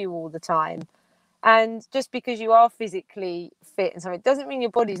help you all the time. And just because you are physically fit and something doesn't mean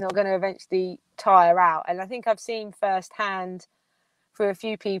your body's not going to eventually tire out. And I think I've seen firsthand for a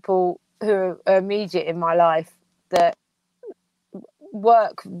few people who are immediate in my life that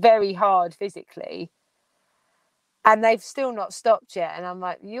work very hard physically and they've still not stopped yet. And I'm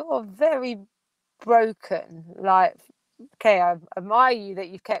like, you're very broken. Like, okay, I admire you that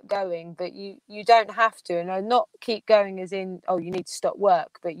you've kept going, but you don't have to. And I not keep going as in, oh, you need to stop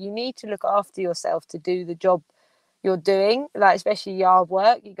work, but you need to look after yourself to do the job you're doing, like especially yard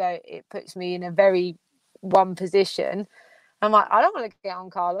work. You go, it puts me in a very one position. I'm like, I don't want to get on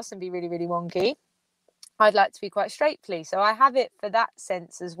Carlos and be really, really wonky. I'd like to be quite straight, please. So I have it for that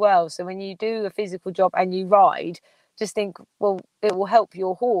sense as well. So when you do a physical job and you ride, just think, well, it will help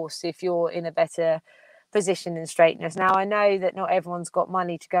your horse if you're in a better position and straightness. Now, I know that not everyone's got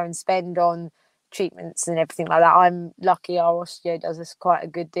money to go and spend on treatments and everything like that. I'm lucky our osteo does us quite a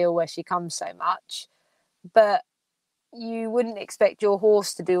good deal where she comes so much. But you wouldn't expect your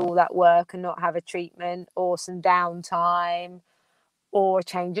horse to do all that work and not have a treatment or some downtime or a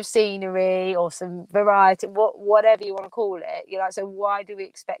change of scenery or some variety, whatever you want to call it. You're like, so why do we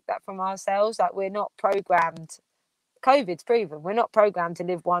expect that from ourselves? Like, we're not programmed. COVID's proven we're not programmed to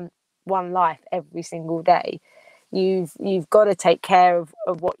live one life every single day. You've got to take care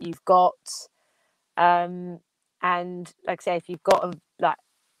of what you've got. And like I say, if you've got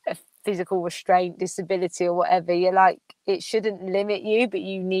a physical restraint, disability or whatever, you're like, it shouldn't limit you, but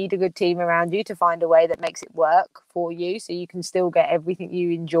you need a good team around you to find a way that makes it work for you so you can still get everything you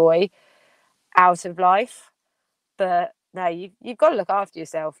enjoy out of life. But no, you've got to look after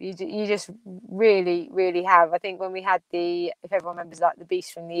yourself. You just really, really have. I think when we had if everyone remembers, like the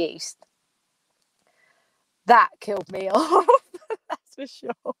Beast from the East, that killed me off. That's for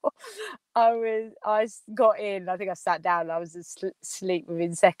sure. I got in, I think I sat down and I was asleep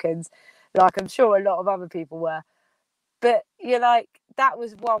within seconds, like I'm sure a lot of other people were. But you're like, that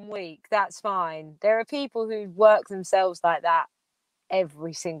was 1 week, that's fine. There are people who work themselves like that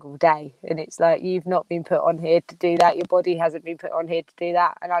every single day, and it's like, you've not been put on here to do that. Your body hasn't been put on here to do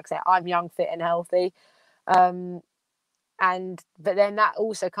that. And like I say, I'm young, fit and healthy. But then that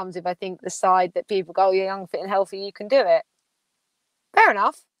also comes with, I think, the side that people go, oh, you're young, fit and healthy, you can do it. Fair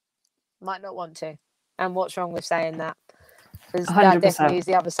enough. Might not want to. And what's wrong with saying that? Because that definitely is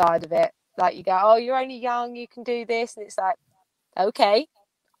the other side of it. Like, you go, oh, you're only young, you can do this. And it's like, okay,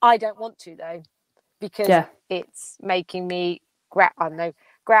 I don't want to, though, because it's making me,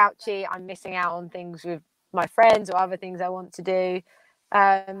 grouchy. I'm missing out on things with my friends or other things I want to do.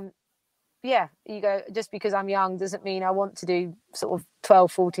 You go, just because I'm young doesn't mean I want to do sort of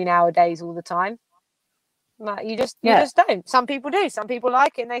 12, 14-hour days all the time. Like, you just don't. Some people do. Some people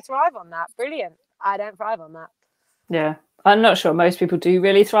like it and they thrive on that. Brilliant. I don't thrive on that. Yeah, I'm not sure most people do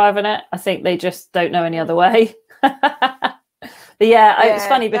really thrive on it. I think they just don't know any other way. But it's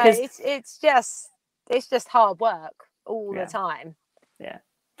funny because it's just hard work all the time. Yeah.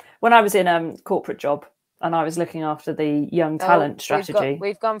 When I was in a corporate job and I was looking after the young talent strategy,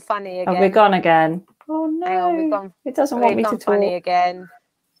 we've gone funny again. We've gone again. Oh no! It doesn't want me to talk. Funny again.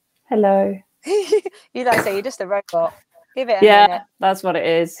 Hello. You like say you're just a robot. Give it a minute. That's what it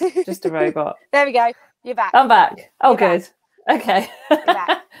is. Just a robot. There we go. You're back. I'm back. Oh, you're good. Back. Okay. You're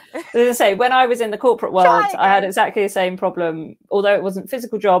back. As I say, when I was in the corporate world, I had exactly the same problem. Although it wasn't a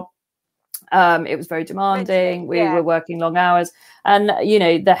physical job, it was very demanding. We were working long hours, and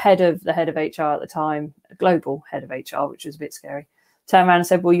the head of HR at the time, a global head of HR, which was a bit scary, turned around and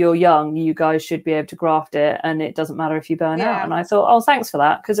said, well, you're young, you guys should be able to graft it, and it doesn't matter if you burn out. And I thought, oh, thanks for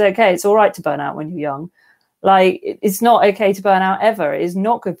that, because it's all right to burn out when you're young. Like, it's not okay to burn out ever. It is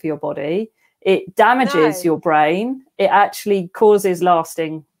not good for your body. It damages your brain. It actually causes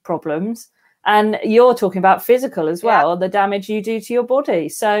lasting problems. And you're talking about physical as well, the damage you do to your body.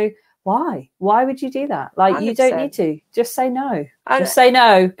 So why would you do that? Like, 100%. You don't need to. Just say no. Just say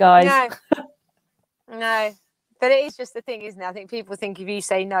no, guys. No. But it is just the thing, isn't it? I think people think if you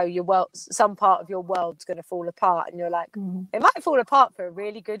say no, some part of your world's going to fall apart, and you're like, it might fall apart for a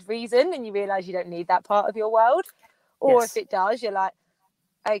really good reason, and you realise you don't need that part of your world. Or if it does, you're like,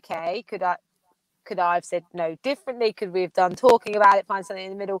 okay, could I have said no differently? Could we have done talking about it, find something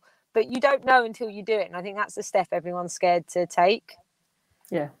in the middle? But you don't know until you do it, and I think that's the step everyone's scared to take.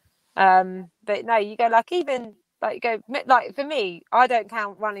 Yeah. But no, you go like for me, I don't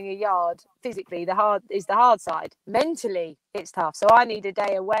count running a yard physically. The hard side. Mentally, it's tough. So I need a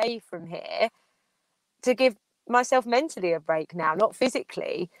day away from here to give myself mentally a break now, not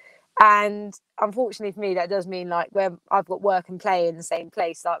physically. And unfortunately for me, that does mean, like, where I've got work and play in the same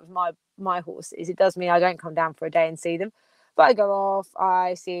place, like with my horses, it does mean I don't come down for a day and see them. But I go off,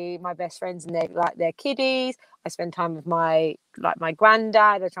 I see my best friends and their kiddies. I spend time with my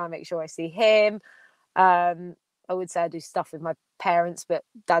granddad. I try and make sure I see him. I would say I do stuff with my parents, but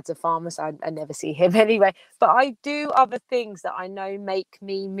dad's a farmer, so I never see him anyway. But I do other things that I know make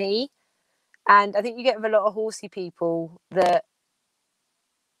me me. And I think you get with a lot of horsey people that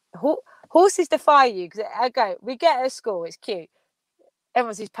horses defy you, because we get at school, it's cute.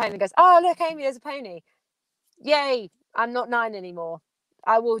 Everyone sees pony and goes, oh, look, Amy, there's a pony. Yay, I'm not 9 anymore.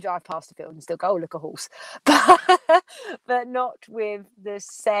 I will drive past the field and still go, oh, look, a horse. But not with the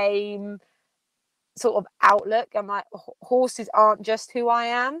same sort of outlook. I'm like, horses aren't just who I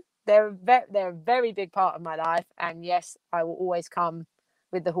am. they're a very big part of my life. And yes, I will always come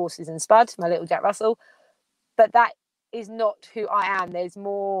with the horses and Spud, my little Jack Russell. But that is not who I am. There's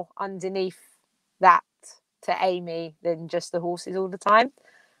more underneath that to Amy than just the horses all the time.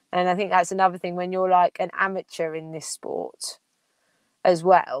 And I think that's another thing when you're like an amateur in this sport as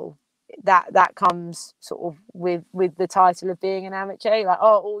well, that comes sort of with the title of being an amateur. Like,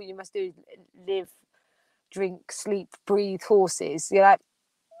 oh, all you must do is live, drink, sleep, breathe horses. You're like,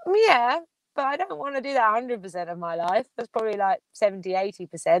 yeah, but I don't want to do that 100% of my life. That's probably like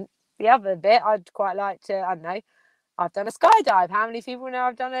 70-80%. The other bit, I'd quite like to, I don't know, I've done a skydive. How many people know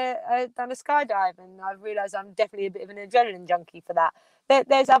I've done a skydive? And I've realised I'm definitely a bit of an adrenaline junkie for that.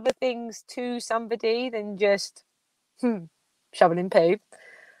 There's other things to somebody than just shoveling poo,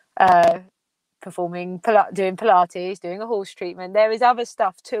 doing Pilates, doing a horse treatment. There is other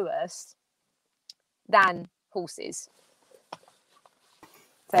stuff to us than horses.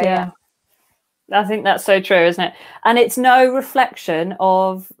 So, yeah. I think that's so true, isn't it? And it's no reflection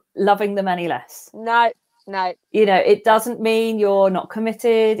of loving them any less. No. You know, it doesn't mean you're not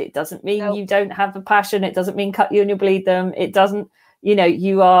committed. It doesn't mean you don't have a passion. It doesn't mean cut you and you bleed them. It doesn't, you know,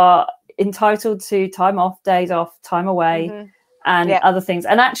 you are entitled to time off, days off, time away, and other things.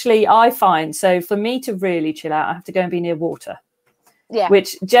 And actually, I find, so for me to really chill out, I have to go and be near water. Yeah.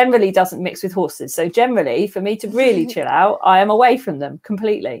 Which generally doesn't mix with horses. So generally, for me to really chill out, I am away from them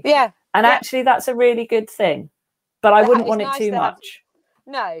completely. Yeah. And actually, that's a really good thing. But I wouldn't want it too much.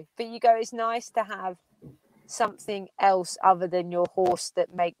 No, but you go, it's nice to have something else other than your horse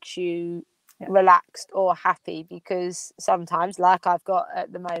that makes you relaxed or happy, because sometimes, like I've got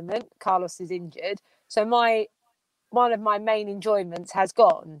at the moment, Carlos is injured. So one of my main enjoyments has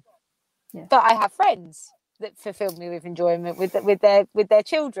gone. Yeah. But I have friends that fulfill me with enjoyment with their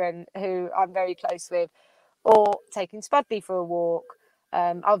children who I'm very close with, or taking Spudley for a walk.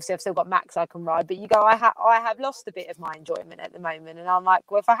 Obviously I've still got Max I can ride, but you go, I have lost a bit of my enjoyment at the moment, and I'm like,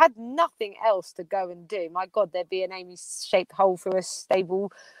 well, if I had nothing else to go and do, my God, there'd be an Amy-shaped hole through a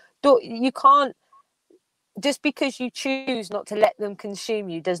stable door. You can't, just because you choose not to let them consume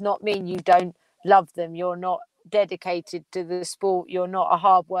you does not mean you don't love them. You're not dedicated to the sport. You're not a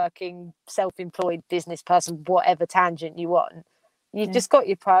hardworking, self-employed business person, whatever tangent you want. You've just got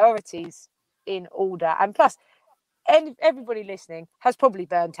your priorities in order. And plus, everybody listening has probably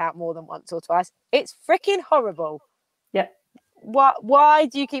burnt out more than once or twice. It's freaking horrible. Yeah. Why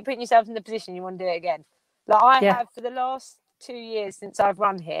do you keep putting yourself in the position you want to do it again? Like I have for the last 2 years since I've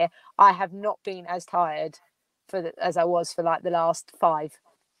run here, I have not been as tired as I was for like the last 5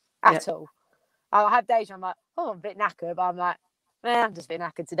 at all. I'll have days where I'm like, oh, I'm a bit knackered, but I'm like, I'm just a bit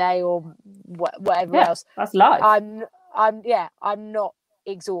knackered today, or whatever else. That's life. I'm not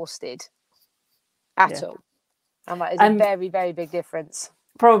exhausted at all. I'm like, it's a very, very big difference.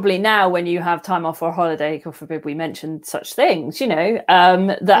 Probably now when you have time off or holiday, God forbid we mentioned such things, you know,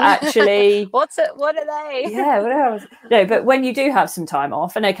 that actually... What are they? Yeah, what else? No, but when you do have some time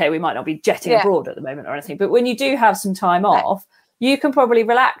off, and okay, we might not be jetting abroad at the moment or anything, but when you do have some time off, you can probably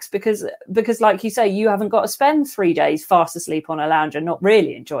relax because like you say, you haven't got to spend 3 days fast asleep on a lounge and not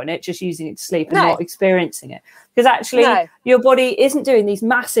really enjoying it, just using it to sleep and not experiencing it. Because actually your body isn't doing these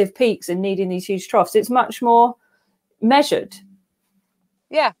massive peaks and needing these huge troughs. It's much more measured.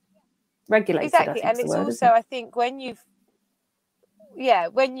 Regulated. Exactly. And it's also, I think when you've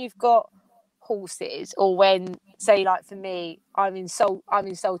got horses, or when, say, like for me, I'm in sole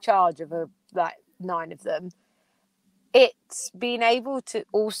charge of like 9 of them. It's being able to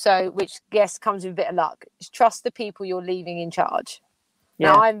also, which guess comes with a bit of luck, is trust the people you're leaving in charge.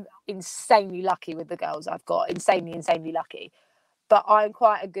 Now I'm insanely lucky with the girls I've got, insanely lucky. But I'm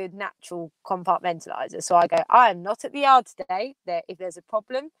quite a good natural compartmentalizer. So I go, I am not at the yard today. If there's a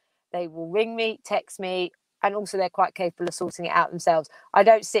problem, they will ring me, text me, and also they're quite capable of sorting it out themselves. I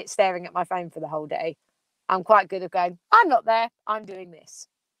don't sit staring at my phone for the whole day. I'm quite good at going, I'm not there, I'm doing this.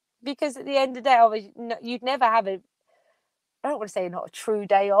 Because at the end of the day, you'd never have I don't want to say not a true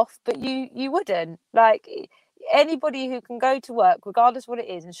day off, but you wouldn't. Like, anybody who can go to work, regardless what it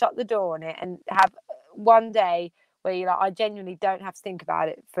is, and shut the door on it and have one day where you're like, I genuinely don't have to think about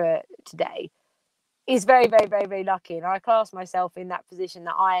it for today, is very, very, very, very lucky. And I class myself in that position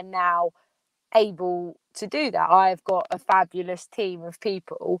that I am now able to do that. I've got a fabulous team of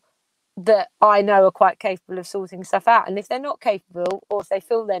people that I know are quite capable of sorting stuff out. And if they're not capable, or if they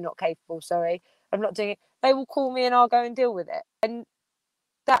feel they're not capable, I'm not doing it, they will call me and I'll go and deal with it. And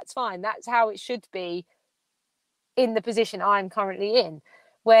that's fine. That's how it should be in the position I'm currently in.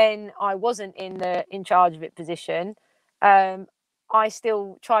 When I wasn't in charge of it position, I I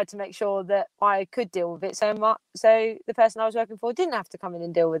still tried to make sure that I could deal with it. So the person I was working for didn't have to come in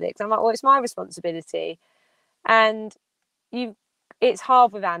and deal with it. Because I'm like, well, it's my responsibility. And it's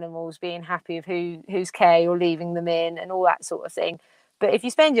hard with animals being happy with whose care you're leaving them in and all that sort of thing. But if you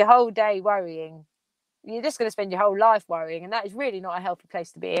spend your whole day worrying, you're just going to spend your whole life worrying. And that is really not a healthy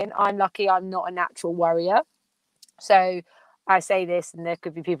place to be in. I'm lucky I'm not a natural worrier. So I say this, and there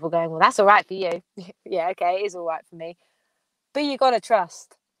could be people going, well, that's all right for you. Yeah, okay, it is all right for me. But you've got to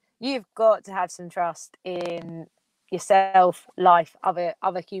trust. You've got to have some trust in yourself, life, other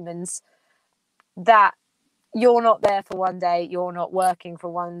humans, that you're not there for one day, you're not working for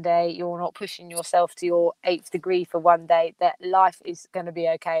one day, you're not pushing yourself to your 8th degree for one day, that life is going to be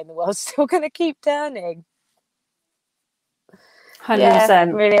okay and the world's still going to keep turning. 100%. Yeah,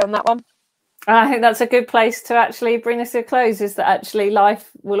 really on that one. I think that's a good place to actually bring this to a close, is that actually life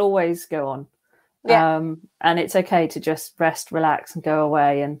will always go on. Yeah. And it's okay to just rest, relax and go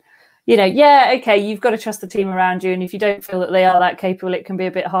away. And, okay, you've got to trust the team around you. And if you don't feel that they are that capable, it can be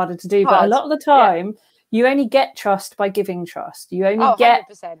a bit harder to do. But a lot of the time, you only get trust by giving trust. You only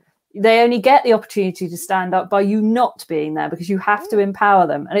 100%. They only get the opportunity to stand up by you not being there, because you have to empower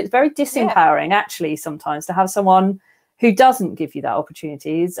them. And it's very disempowering, actually, sometimes to have someone who doesn't give you that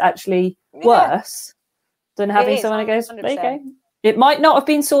opportunity. Is actually worse than having someone who goes, 100%. there you go. It might not have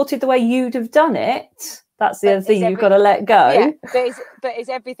been sorted the way you'd have done it. That's the other thing you've got to let go. Yeah, but is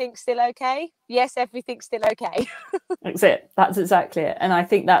everything still okay? Yes, everything's still okay. That's it. That's exactly it. And I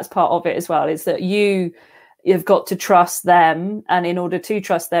think that's part of it as well, is that you've got to trust them. And in order to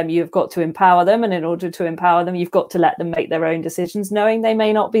trust them, you've got to empower them. And in order to empower them, you've got to let them make their own decisions, knowing they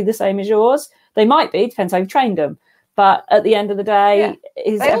may not be the same as yours. They might be, depends how you've trained them. But at the end of the day,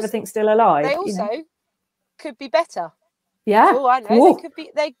 is everything still alive? They also could be better. Yeah. Oh, I know. They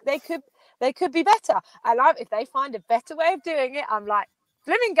could be better. And if they find a better way of doing it, I'm like,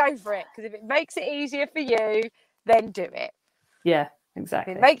 blimmin' go for it. Because if it makes it easier for you, then do it. Yeah,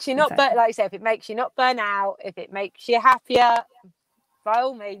 exactly. If it makes you not burn, like I said, if it makes you not burn out, if it makes you happier, by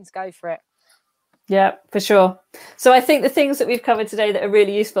all means, go for it. Yeah, for sure. So I think the things that we've covered today that are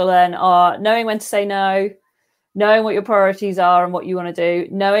really useful then are knowing when to say no, knowing what your priorities are and what you want to do,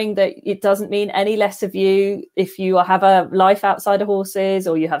 knowing that it doesn't mean any less of you if you have a life outside of horses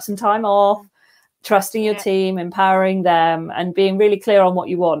or you have some time off, trusting your team, empowering them, and being really clear on what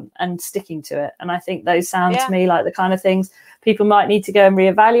you want and sticking to it. And I think those sound to me like the kind of things people might need to go and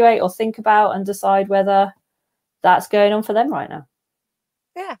reevaluate or think about and decide whether that's going on for them right now.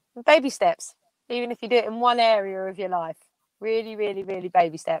 Yeah, baby steps. Even if you do it in one area of your life, really, really, really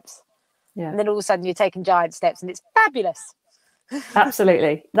baby steps. Yeah. And then all of a sudden you're taking giant steps and it's fabulous.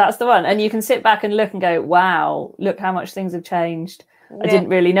 Absolutely. That's the one. And you can sit back and look and go, wow, look how much things have changed. I didn't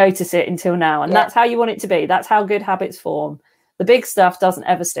really notice it until now. And that's how you want it to be. That's how good habits form. The big stuff doesn't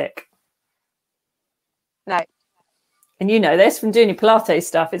ever stick. No. And you know this from doing your Pilates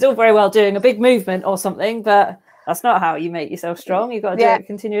stuff. It's all very well doing a big movement or something, but that's not how you make yourself strong. You've got to do it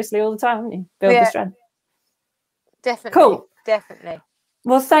continuously all the time, haven't you? Build the strength. Definitely. Cool. Definitely.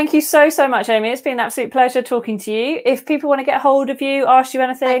 Well, thank you so much, Amy. It's been an absolute pleasure talking to you. If people want to get hold of you, ask you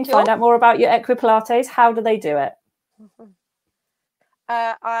anything, find out more about your Equipilates, how do they do it?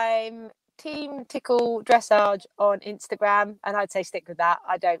 I'm Team Tickle Dressage on Instagram, and I'd say stick with that.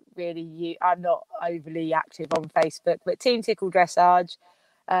 I'm not overly active on Facebook, but Team Tickle Dressage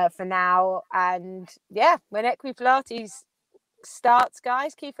for now. And when Equipilates starts,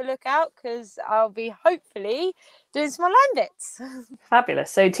 guys, keep a lookout, because I'll be hopefully doing some online bits.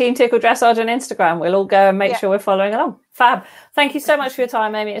 Fabulous. So Team Tickle Dressage on Instagram, we'll all go and make sure we're following along. Fab. Thank you so much for your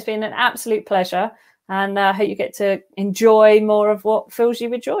time, Amy. It's been an absolute pleasure, and I hope you get to enjoy more of what fills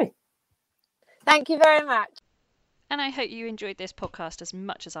you with joy. Thank you very much. And I hope you enjoyed this podcast as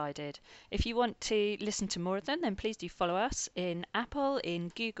much as I did. If you want to listen to more of them, then please do follow us in Apple,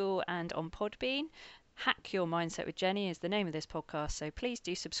 in Google, and on Podbean. Hack Your Mindset with Jenny is the name of this podcast, so please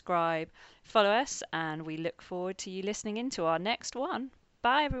do subscribe, follow us, and we look forward to you listening into our next one.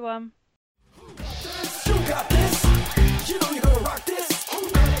 Bye, everyone. You got this. You know you're gonna rock this.